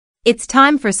It's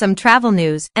time for some travel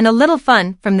news and a little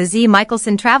fun from the Z.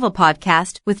 Michelson Travel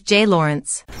Podcast with Jay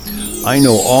Lawrence. I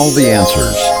know all the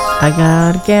answers. I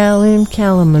got a gal in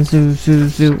Kalamazoo, zoo,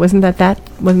 zoo. Wasn't that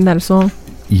a song?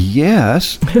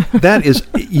 Yes. That is,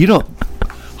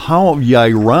 how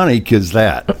ironic is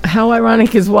that? How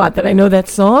ironic is what? That I know that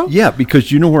song? Yeah,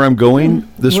 because you know where I'm going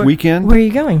this weekend? Where are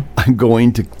you going? I'm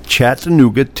going to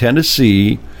Chattanooga,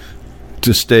 Tennessee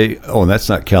to stay. Oh, that's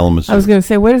not Kalamazoo. I was going to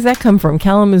say, where does that come from?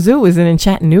 Kalamazoo isn't in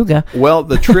Chattanooga. Well,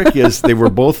 the trick is they were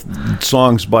both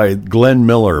songs by Glenn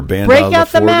Miller, band Break out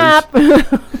of the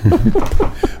 40s.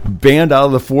 Map. Band out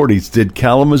of the 40s did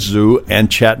Kalamazoo and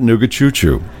Chattanooga Choo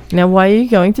Choo. Now, why are you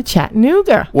going to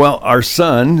Chattanooga? Well, our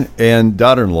son and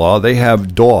daughter-in-law, they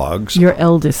have dogs. Your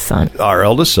eldest son. Our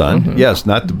eldest son, yes,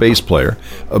 not the bass player,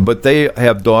 but they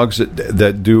have dogs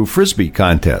that do Frisbee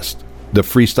contest. The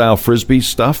freestyle Frisbee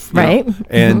stuff. Right.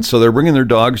 And so they're bringing their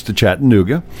dogs to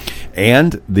Chattanooga.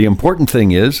 And the important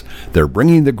thing is they're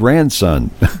bringing the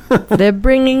grandson. They're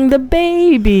bringing the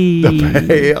baby.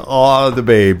 The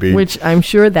baby. Which I'm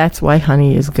sure that's why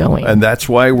Honey is going. And that's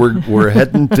why we're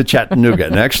heading to Chattanooga.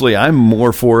 And actually, I'm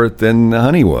more for it than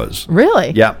Honey was.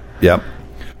 Really? Yep.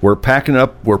 We're packing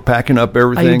up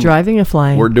everything. Are you driving or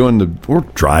flying? We're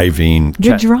driving.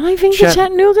 You're driving to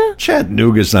Chattanooga?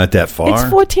 Chattanooga's not that far. It's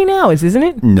 14 hours, isn't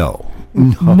it? No.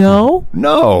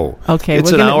 Okay,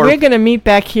 It's an hour. We're going to meet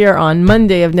back here on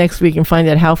Monday of next week and find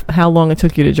out how long it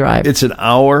took you to drive. It's an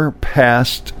hour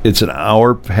past. What's that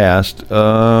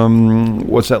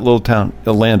little town?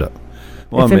 Atlanta.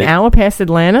 Well, it's an hour past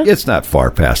Atlanta? It's not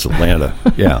far past Atlanta.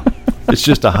 Yeah. It's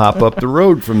just a hop up the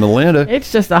road from Atlanta.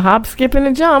 It's just a hop, skip, and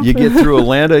a jump. You get through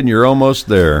Atlanta and you're almost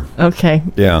there. Okay.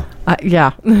 Yeah.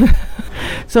 Yeah.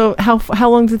 So how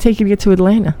long does it take you to get to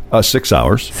Atlanta? 6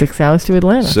 hours. 6 hours to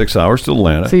Atlanta. 6 hours to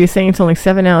Atlanta. So you're saying it's only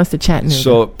 7 hours to Chattanooga.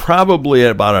 So probably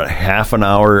about a half an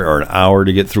hour or an hour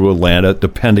to get through Atlanta,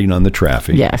 depending on the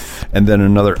traffic. Yes. And then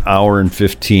another hour and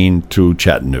 15 to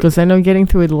Chattanooga. Because I know getting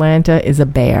through Atlanta is a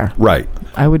bear. Right.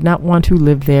 I would not want to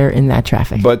live there in that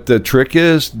traffic. But the trick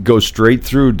is go straight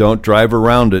through. Don't drive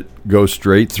around it. Go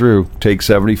straight through. Take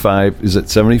 75. Is it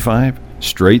 75?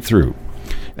 Straight through.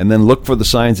 And then look for the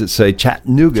signs that say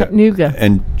Chattanooga.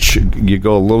 And you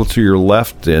go a little to your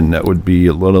left, and that would be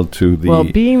a little to the... Well,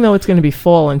 being though it's going to be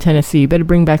fall in Tennessee, you better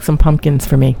bring back some pumpkins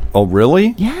for me. Oh,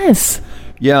 really? Yes.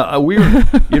 Yeah, we were...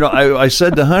 I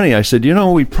said to Honey,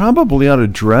 we probably ought to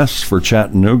dress for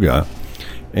Chattanooga.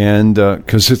 And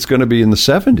because it's going to be in the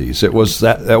 70s. It was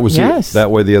that was that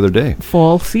way the other day.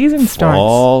 Fall season starts.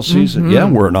 Fall season.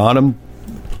 Yeah, we're in autumn.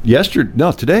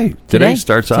 Today. Today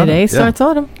starts autumn. Today starts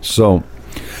autumn. So,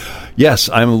 yes,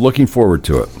 I'm looking forward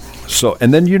to it. So,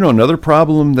 and then, another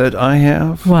problem that I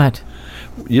have. What?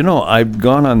 I've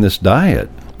gone on this diet.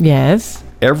 Yes.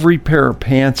 Every pair of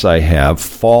pants I have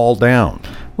fall down.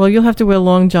 Well, you'll have to wear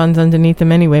long johns underneath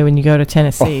them anyway when you go to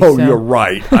Tennessee. Oh, so. You're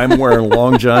right. I'm wearing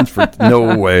long johns for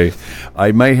no way.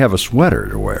 I may have a sweater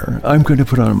to wear. I'm going to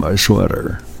put on my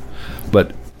sweater.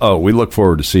 But, we look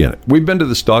forward to seeing it. We've been to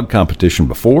this dog competition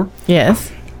before.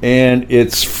 Yes. And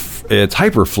it's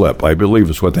hyperflip, I believe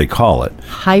is what they call it.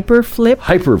 Hyperflip?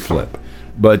 Hyperflip.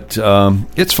 But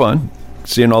it's fun.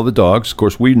 Seeing all the dogs. Of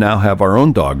course, we now have our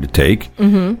own dog to take,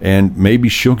 and maybe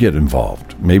she'll get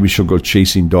involved. Maybe she'll go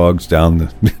chasing dogs down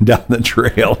the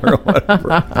trail or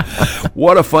whatever.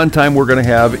 What a fun time we're going to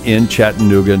have in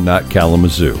Chattanooga, not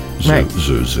Kalamazoo.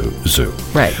 Zoo.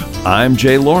 Right. I'm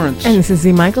Jay Lawrence. And this is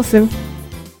Z. Michelson.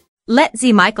 Let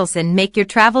Z. Michelson make your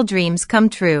travel dreams come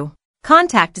true.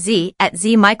 Contact Z at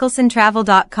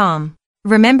zmichelsontravel.com.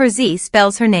 Remember, Z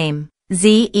spells her name.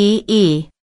 Z-E-E.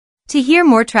 To hear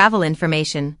more travel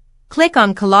information, click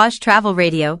on Collage Travel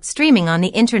Radio, streaming on the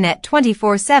internet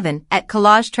 24/7 at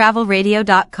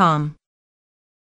collagetravelradio.com.